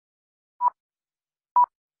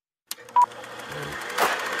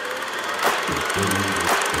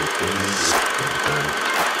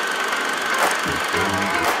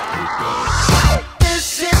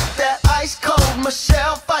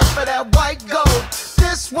white gold.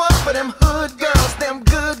 This one for them hood girls, them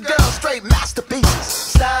good girls, straight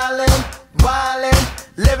masterpieces. Stylin', wildin',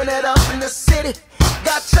 living it up in the city.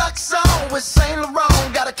 Got Chuck's on with Saint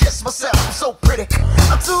Laurent. Gotta kiss myself, I'm so pretty.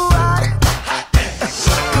 I'm too hot.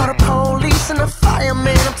 Call the police and the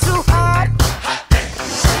fireman. I'm too hot.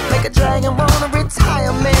 Make a dragon wanna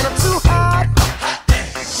retire, man. I'm too hot.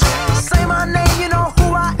 Say my name, you know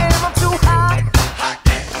who I am. I'm too hot.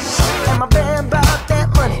 And my band about that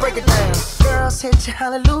money. Break it down. Girls hit you,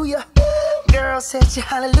 hallelujah. Girls hit you,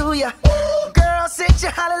 hallelujah. Girls hit you,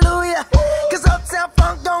 hallelujah. Cause Uptown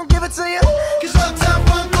Funk don't give it to you. Cause Uptown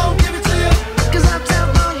Funk don't give it to you. Cause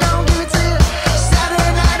Uptown Funk don't give it to you.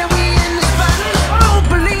 Saturday night and we in the spot. Don't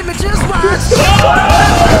believe me, just watch.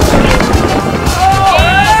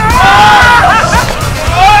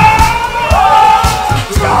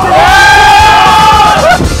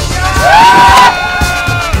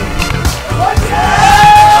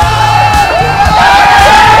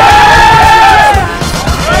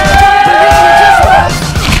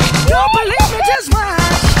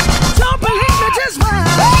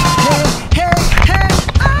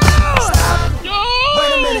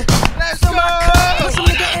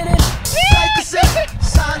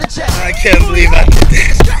 I can't believe I did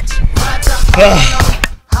this.